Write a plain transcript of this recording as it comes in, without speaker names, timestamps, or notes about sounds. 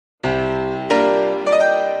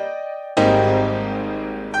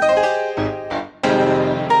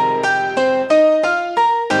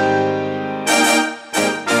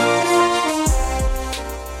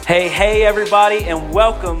Hey, everybody, and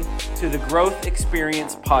welcome to the Growth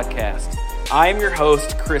Experience Podcast. I am your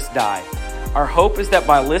host, Chris Dye. Our hope is that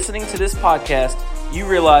by listening to this podcast, you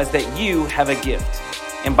realize that you have a gift.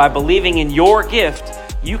 And by believing in your gift,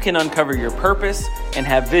 you can uncover your purpose and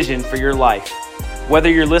have vision for your life. Whether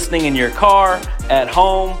you're listening in your car, at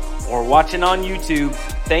home, or watching on YouTube,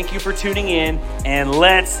 thank you for tuning in, and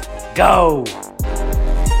let's go!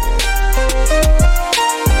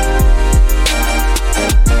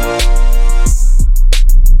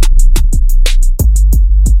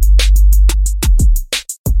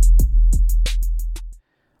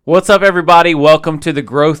 What's up, everybody? Welcome to the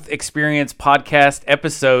Growth Experience Podcast,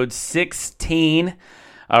 episode 16.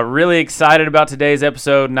 Really excited about today's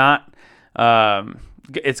episode.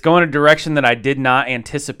 It's going a direction that I did not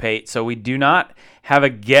anticipate, so we do not have a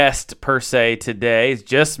guest per se today. It's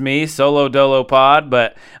just me, solo dolo pod,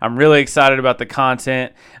 but I'm really excited about the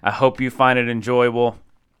content. I hope you find it enjoyable.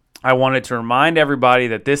 I wanted to remind everybody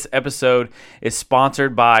that this episode is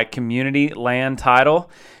sponsored by Community Land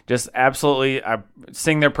Title. Just absolutely, I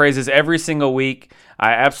sing their praises every single week.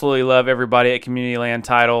 I absolutely love everybody at Community Land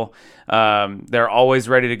Title. They're always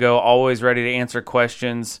ready to go, always ready to answer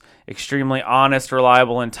questions, extremely honest,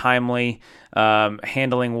 reliable, and timely,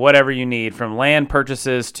 handling whatever you need, from land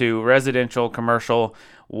purchases to residential, commercial,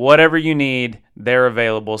 whatever you need, they're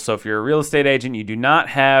available. So if you're a real estate agent, you do not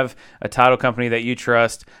have a title company that you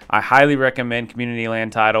trust, I highly recommend Community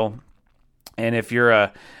Land Title. And if you're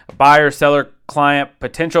a buyer, seller, client,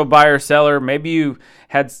 potential buyer, seller, maybe you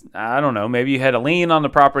had, maybe you had a lien on the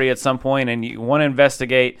property at some point and you want to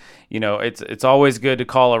investigate, it's always good to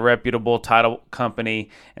call a reputable title company,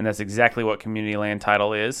 and that's exactly what Community Land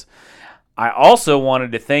Title is. I also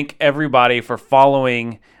wanted to thank everybody for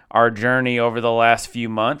following our journey over the last few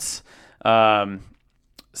months.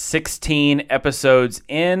 16 episodes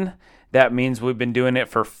in, that means we've been doing it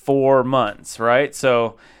for 4 months, right?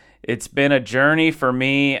 So it's been a journey for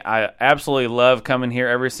me. I absolutely love coming here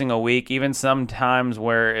every single week, even sometimes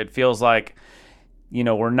where it feels like,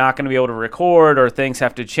 we're not going to be able to record or things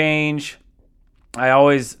have to change. I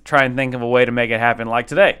always try and think of a way to make it happen, like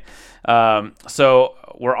today. So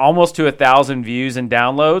we're almost to 1,000 views and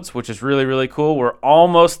downloads, which is really, really cool. We're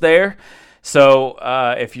almost there. So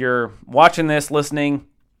if you're watching this, listening,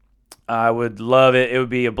 I would love it. It would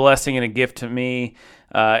be a blessing and a gift to me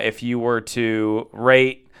if you were to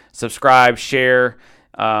rate, subscribe, share.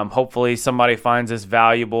 Hopefully somebody finds this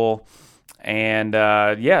valuable. And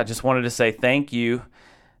just wanted to say thank you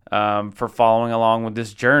for following along with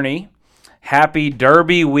this journey. Happy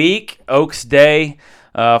Derby week, Oaks Day,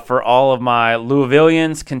 for all of my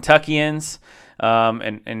Louisvillians, Kentuckians.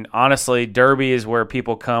 And honestly, Derby is where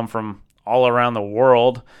people come from all around the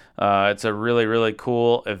world. It's a really, really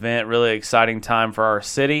cool event, really exciting time for our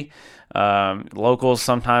city. Locals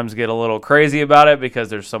sometimes get a little crazy about it because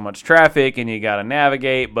there's so much traffic and you got to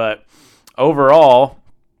navigate. But overall,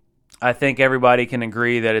 I think everybody can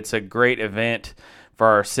agree that it's a great event for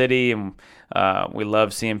our city. And we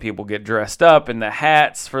love seeing people get dressed up in the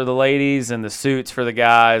hats for the ladies and the suits for the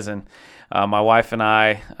guys. And my wife and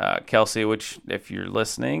I, Kelsey, which if you're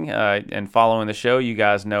listening and following the show, you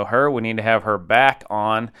guys know her. We need to have her back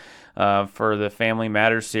on for the Family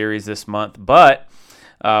Matters series this month. But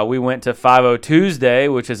we went to 5-0 Tuesday,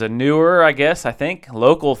 which is a newer, I think,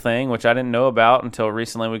 local thing, which I didn't know about until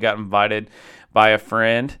recently. We got invited by a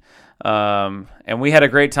friend, and we had a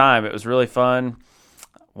great time. It was really fun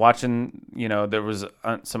watching. There was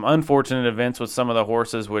some unfortunate events with some of the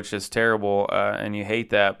horses, which is terrible, and you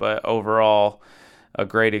hate that. But overall, a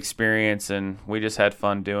great experience, and we just had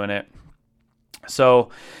fun doing it.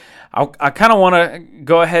 So I kind of want to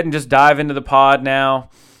go ahead and just dive into the pod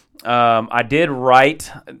now. I did write,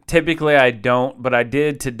 typically I don't, but I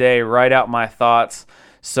did today write out my thoughts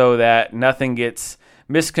so that nothing gets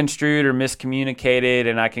misconstrued or miscommunicated,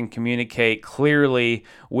 and I can communicate clearly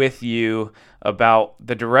with you about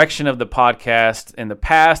the direction of the podcast in the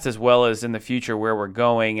past as well as in the future, where we're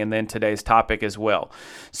going, and then today's topic as well.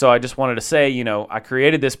 So I just wanted to say, I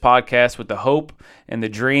created this podcast with the hope and the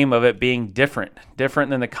dream of it being different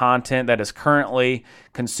than the content that is currently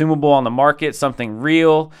consumable on the market, something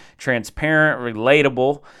real, transparent,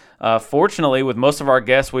 relatable. Fortunately, with most of our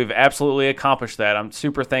guests, we've absolutely accomplished that. I'm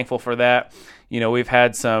super thankful for that. We've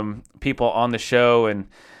had some people on the show, and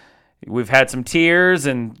we've had some tears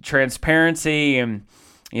and transparency and,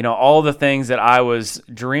 all the things that I was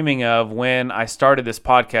dreaming of when I started this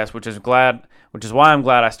podcast, which is why I'm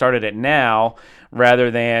glad I started it now rather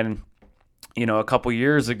than, a couple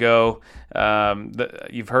years ago.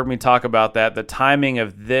 You've heard me talk about that. The timing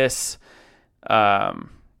of this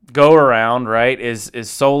go around, right, is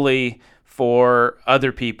solely for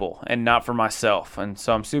other people and not for myself. And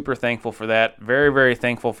so I'm super thankful for that. Very, very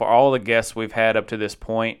thankful for all the guests we've had up to this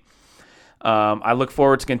point. I look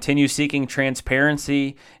forward to continue seeking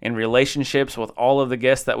transparency in relationships with all of the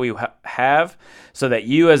guests that we have, so that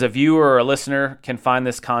you as a viewer or a listener can find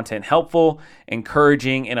this content helpful,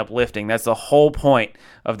 encouraging, and uplifting. That's the whole point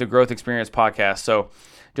of the Growth Experience podcast. So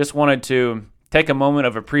just wanted to take a moment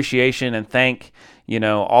of appreciation and thank,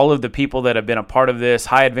 all of the people that have been a part of this.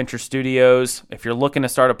 High Adventure Studios, if you're looking to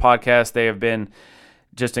start a podcast, they have been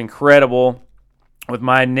just incredible with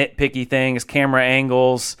my nitpicky things, camera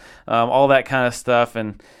angles, all that kind of stuff.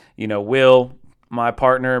 And, Will, my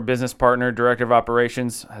partner, business partner, director of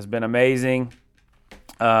operations, has been amazing.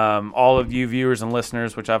 All of you viewers and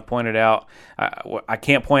listeners, which I've pointed out, I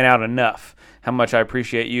can't point out enough how much I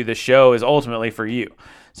appreciate you. The show is ultimately for you.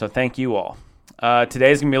 So thank you all.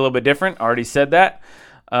 Today's going to be a little bit different. I already said that.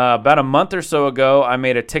 About a month or so ago, I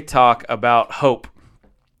made a TikTok about hope.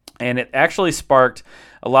 And it actually sparked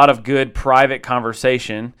a lot of good private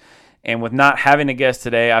conversation. And with not having a guest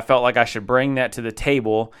today, I felt like I should bring that to the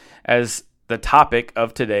table as the topic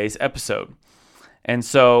of today's episode. And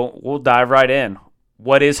so we'll dive right in.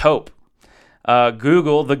 What is hope?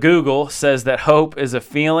 Google says that hope is a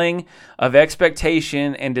feeling of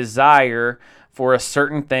expectation and desire for a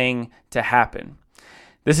certain thing to happen.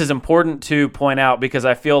 This is important to point out because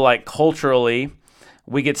I feel like culturally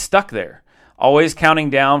we get stuck there, always counting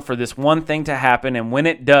down for this one thing to happen, and when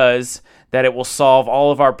it does, that it will solve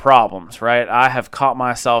all of our problems, right? I have caught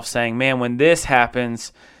myself saying, man, when this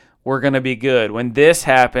happens, we're going to be good. When this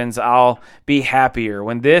happens, I'll be happier.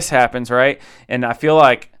 When this happens, right? And I feel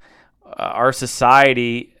like our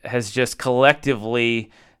society has just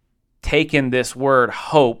collectively taken this word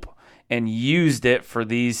hope and used it for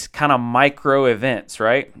these kind of micro events,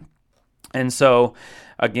 right? And so,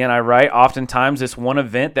 again, I write, oftentimes this one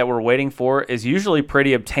event that we're waiting for is usually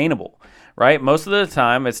pretty obtainable, right? Most of the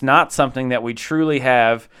time, it's not something that we truly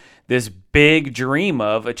have this big dream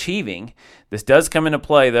of achieving. This does come into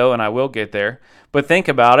play, though, and I will get there. But think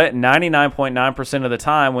about it, 99.9% of the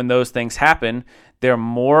time when those things happen, they're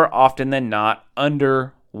more often than not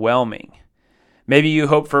underwhelming. Maybe you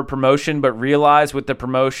hope for a promotion, but realize with the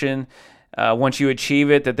promotion, once you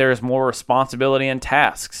achieve it, that there is more responsibility and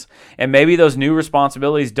tasks. And maybe those new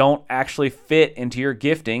responsibilities don't actually fit into your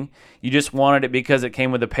gifting. You just wanted it because it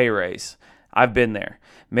came with a pay raise. I've been there.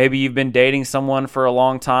 Maybe you've been dating someone for a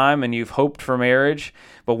long time and you've hoped for marriage,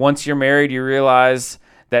 but once you're married, you realize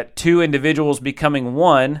that two individuals becoming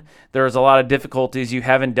one, there's a lot of difficulties you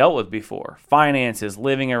haven't dealt with before. Finances,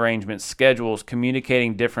 living arrangements, schedules,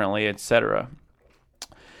 communicating differently, etc.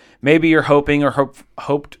 Maybe you're hoping or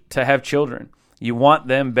hoped to have children. You want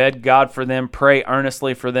them, beg God for them, pray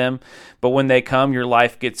earnestly for them, but when they come, your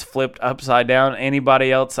life gets flipped upside down.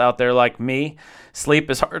 Anybody else out there like me?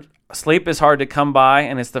 Sleep is hard to come by,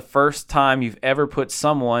 and it's the first time you've ever put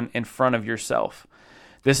someone in front of yourself.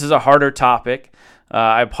 This is a harder topic.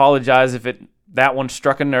 I apologize if that one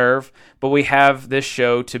struck a nerve, but we have this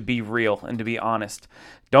show to be real and to be honest.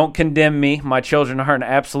 Don't condemn me. My children are an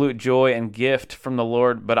absolute joy and gift from the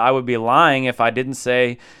Lord, but I would be lying if I didn't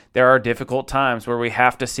say there are difficult times where we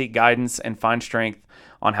have to seek guidance and find strength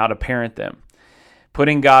on how to parent them.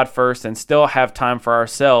 Putting God first and still have time for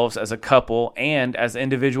ourselves as a couple and as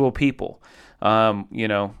individual people.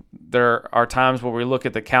 There are times where we look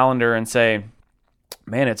at the calendar and say,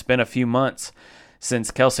 man, it's been a few months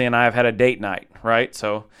since Kelsey and I have had a date night, right?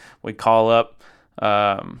 So we call up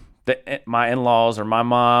my in-laws or my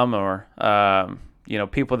mom or,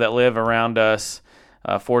 people that live around us.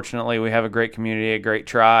 Fortunately, we have a great community, a great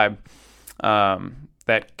tribe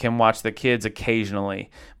that can watch the kids occasionally.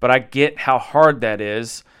 But I get how hard that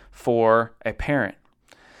is for a parent.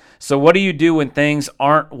 So what do you do when things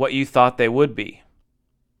aren't what you thought they would be?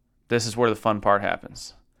 This is where the fun part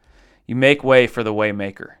happens. You make way for the way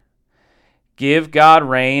maker. Give God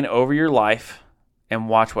reign over your life and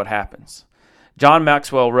watch what happens. John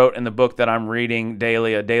Maxwell wrote in the book that I'm reading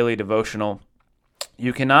daily, a daily devotional,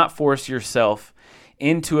 you cannot force yourself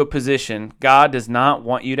into a position God does not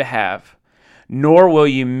want you to have, nor will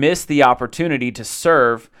you miss the opportunity to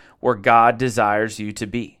serve where God desires you to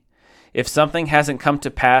be. If something hasn't come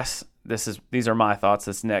to pass, these are my thoughts,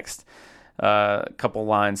 this next couple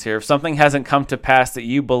lines here. If something hasn't come to pass that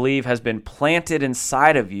you believe has been planted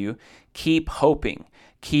inside of you, keep hoping,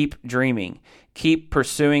 keep dreaming, keep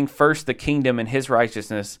pursuing first the kingdom and his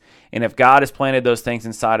righteousness. And if God has planted those things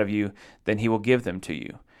inside of you, then he will give them to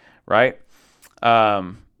you, right?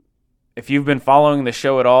 If you've been following the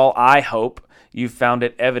show at all, I hope you've found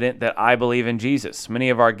it evident that I believe in Jesus. Many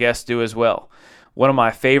of our guests do as well. One of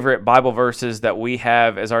my favorite Bible verses that we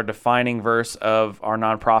have as our defining verse of our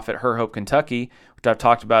nonprofit, Her Hope Kentucky, which I've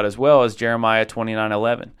talked about as well, is Jeremiah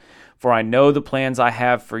 29:11. For I know the plans I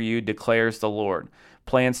have for you, declares the Lord.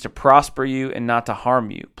 Plans to prosper you and not to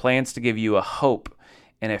harm you. Plans to give you a hope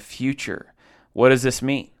and a future. What does this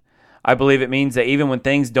mean? I believe it means that even when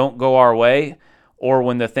things don't go our way, or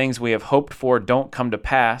when the things we have hoped for don't come to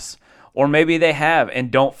pass, or maybe they have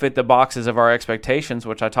and don't fit the boxes of our expectations,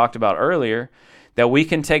 which I talked about earlier, that we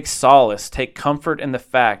can take solace, take comfort in the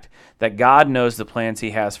fact that God knows the plans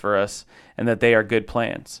He has for us and that they are good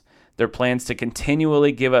plans. They're plans to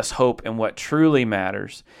continually give us hope in what truly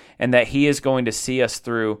matters and that He is going to see us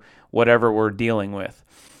through whatever we're dealing with.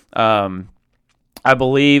 I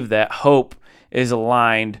believe that hope is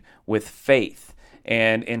aligned with faith.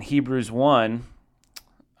 And in Hebrews 1,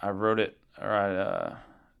 I wrote it, or I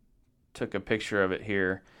took a picture of it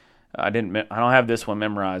here. I don't have this one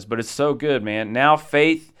memorized, but it's so good, man. Now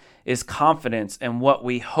faith is confidence in what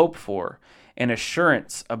we hope for and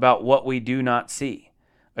assurance about what we do not see.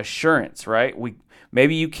 Assurance, right?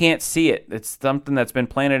 Maybe you can't see it. It's something that's been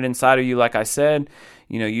planted inside of you, like I said.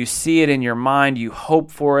 You see it in your mind, you hope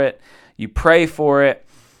for it, you pray for it,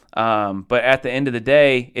 but at the end of the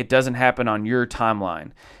day, it doesn't happen on your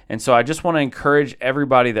timeline. And so I just want to encourage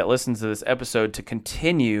everybody that listens to this episode to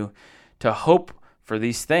continue to hope for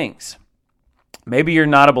these things. Maybe you're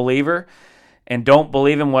not a believer and don't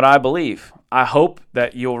believe in what I believe. I hope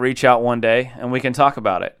that you'll reach out one day and we can talk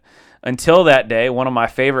about it. Until that day, one of my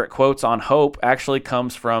favorite quotes on hope actually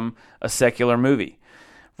comes from a secular movie.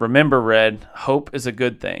 Remember, Red, hope is a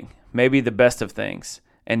good thing, maybe the best of things,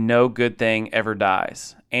 and no good thing ever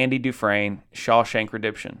dies. Andy Dufresne, Shawshank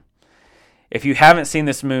Redemption. If you haven't seen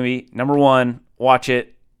this movie, number one, watch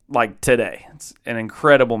it like today. It's an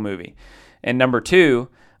incredible movie. And number two,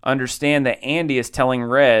 understand that Andy is telling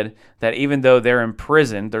Red that even though they're in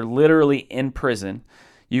prison, they're literally in prison,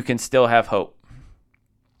 you can still have hope.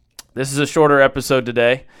 This is a shorter episode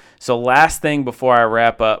today. So last thing before I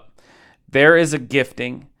wrap up, there is a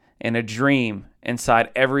gifting and a dream inside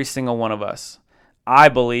every single one of us. I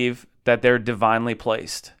believe that they're divinely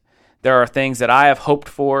placed. There are things that I have hoped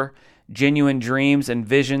for, genuine dreams and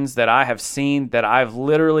visions that I have seen that I've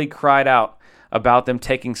literally cried out about them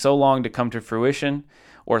taking so long to come to fruition,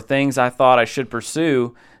 or things I thought I should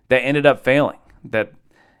pursue that ended up failing, that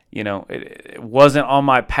it wasn't on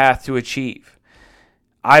my path to achieve.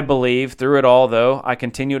 I believe through it all, though, I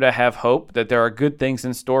continue to have hope that there are good things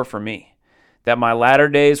in store for me, that my latter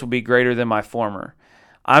days will be greater than my former.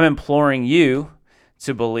 I'm imploring you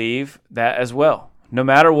to believe that as well. No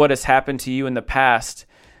matter what has happened to you in the past,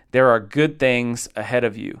 there are good things ahead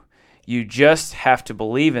of you. You just have to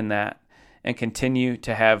believe in that and continue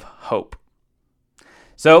to have hope.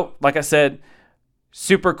 So, like I said,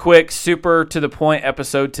 super quick, super to the point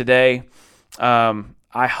episode today.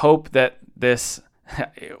 I hope that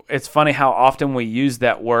it's funny how often we use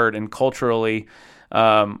that word, and culturally,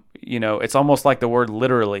 it's almost like the word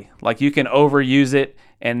literally. Like you can overuse it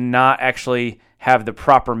and not actually have the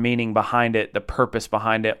proper meaning behind it, the purpose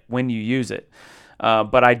behind it when you use it.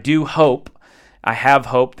 But I have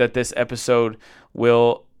hope that this episode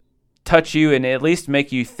will touch you and at least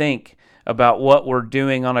make you think about what we're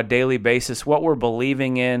doing on a daily basis, what we're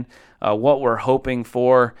believing in, what we're hoping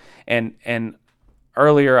for. And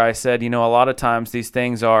earlier I said, a lot of times these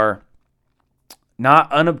things are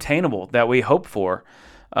not unobtainable that we hope for.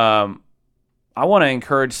 I want to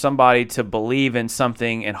encourage somebody to believe in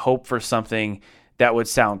something and hope for something that would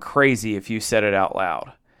sound crazy if you said it out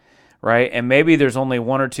loud, right? And maybe there's only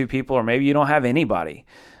one or two people, or maybe you don't have anybody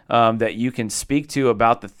that you can speak to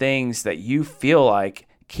about the things that you feel like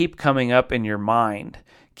keep coming up in your mind,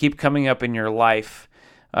 keep coming up in your life,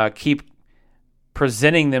 keep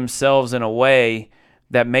presenting themselves in a way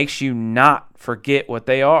that makes you not forget what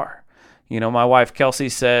they are. My wife Kelsey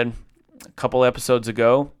said a couple episodes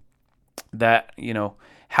ago that,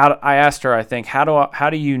 I asked her, I think, how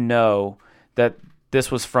do you know that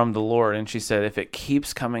this was from the Lord? And she said, if it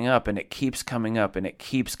keeps coming up and it keeps coming up and it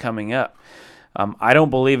keeps coming up. I don't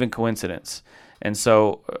believe in coincidence. And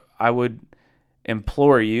so I would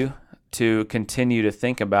implore you to continue to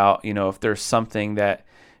think about, if there's something that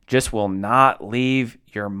just will not leave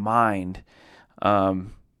your mind,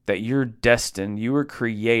 that you're destined, you were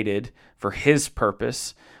created for His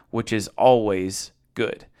purpose, which is always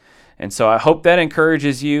good. And so I hope that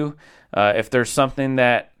encourages you. If there's something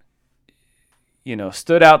that,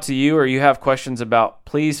 stood out to you or you have questions about,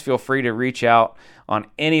 please feel free to reach out on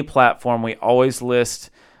any platform. We always list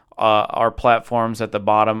our platforms at the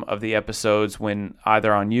bottom of the episodes, when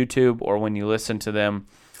either on YouTube or when you listen to them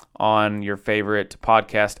on your favorite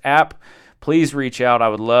podcast app. please reach out. I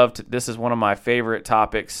would love to. This is one of my favorite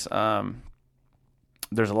topics.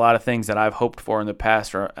 There's a lot of things that I've hoped for in the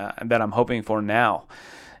past or that I'm hoping for now.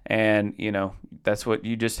 And, that's what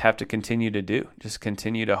you just have to continue to do. Just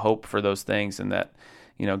continue to hope for those things and that,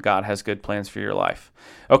 God has good plans for your life.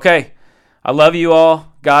 Okay. I love you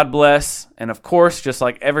all. God bless. And of course, just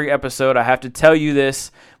like every episode, I have to tell you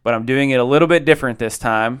this, but I'm doing it a little bit different this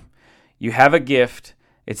time. You have a gift.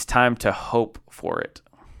 It's time to hope for it.